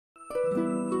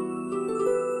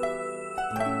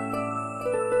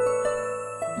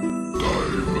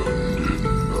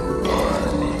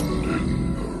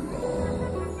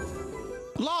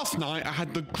Last night, I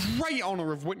had the great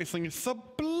honour of witnessing a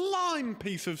sublime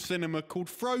piece of cinema called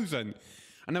Frozen.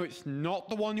 I know it's not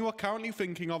the one you are currently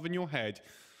thinking of in your head.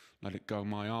 Let it go,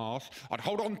 my arse. I'd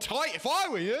hold on tight if I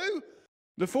were you!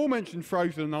 The aforementioned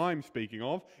Frozen I'm speaking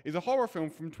of is a horror film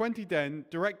from 2010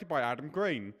 directed by Adam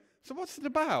Green. So what's it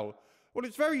about? Well,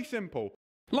 it's very simple.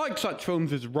 Like such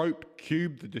films as Rope,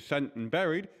 Cube, The Descent and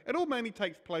Buried, it all mainly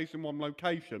takes place in one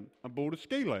location, aboard a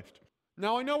ski lift.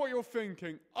 Now I know what you're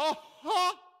thinking.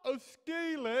 Aha! A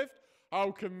ski lift? How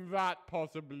can that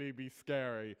possibly be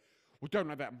scary? Well, don't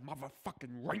let that motherfucking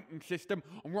ranking system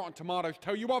on Rotten Tomatoes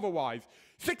tell you otherwise.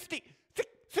 62%!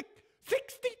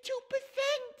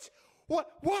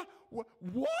 What? You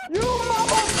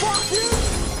motherfucking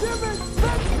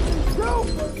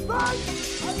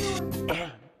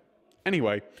 62%!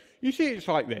 Anyway, you see it's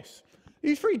like this.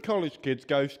 These three college kids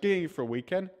go skiing for a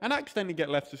weekend and accidentally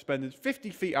get left suspended 50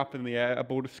 feet up in the air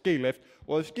aboard a ski lift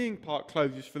while the skiing park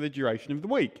closes for the duration of the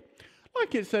week.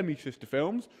 Like its semi-sister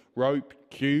films, Rope,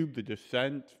 Cube, The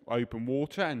Descent, Open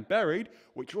Water and Buried,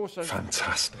 which are also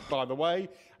fantastic, by the way,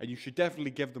 and you should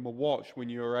definitely give them a watch when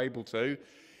you are able to.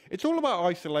 It's all about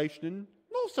isolation and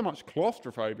not so much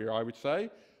claustrophobia, I would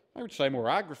say. I would say more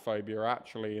agoraphobia,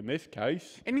 actually, in this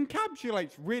case. It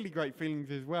encapsulates really great feelings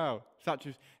as well, such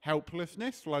as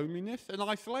helplessness, loneliness, and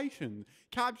isolation,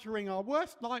 capturing our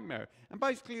worst nightmare, and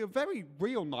basically a very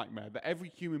real nightmare that every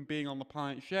human being on the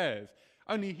planet shares.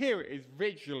 Only here it is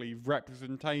visually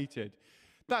represented.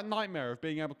 That nightmare of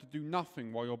being able to do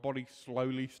nothing while your body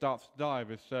slowly starts to die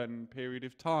over a certain period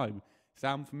of time.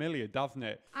 Sound familiar, doesn't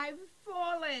it? I've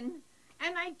fallen.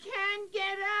 And I can't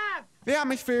get up! The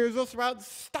atmosphere is also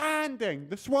outstanding.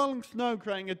 The swirling snow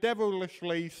creating a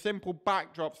devilishly simple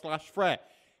backdrop / threat.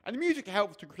 And the music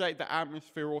helps to create the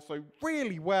atmosphere also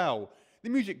really well. The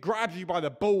music grabs you by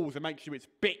the balls and makes you its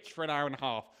bitch for an hour and a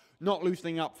half, not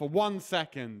loosening up for 1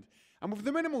 second. And with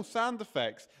the minimal sound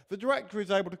effects, the director is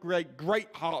able to create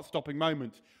great heart-stopping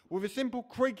moments with a simple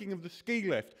creaking of the ski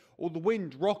lift or the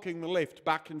wind rocking the lift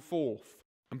back and forth.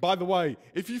 And by the way,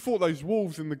 if you thought those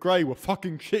wolves in the grey were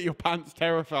fucking shit your pants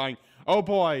terrifying, oh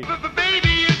boy. But baby,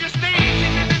 you just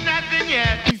ain't nothing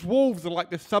yet. These wolves are like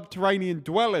the subterranean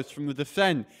dwellers from The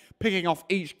Descent, picking off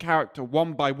each character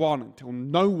one by one until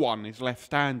no one is left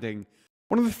standing.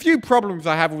 One of the few problems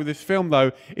I have with this film,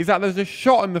 though, is that there's a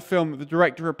shot in the film that the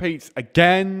director repeats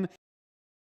again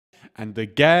and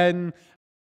again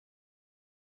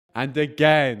and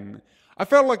again. I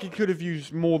felt like he could have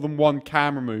used more than one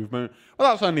camera movement.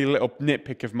 Well, that's only a little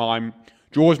nitpick of mine.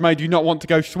 Jaws made you not want to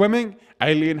go swimming.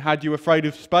 Alien had you afraid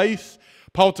of space.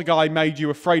 Poltergeist made you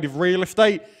afraid of real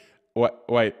estate.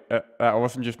 Wait, that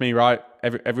wasn't just me, right?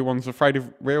 Everyone's afraid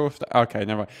of real estate? Okay,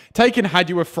 never mind. Taken had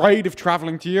you afraid of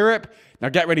travelling to Europe. Now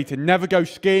get ready to never go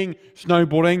skiing,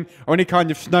 snowboarding, or any kind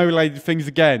of snow-related things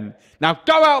again. Now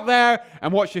go out there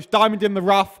and watch this diamond in the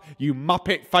rough, you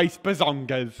muppet-faced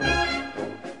bazongas.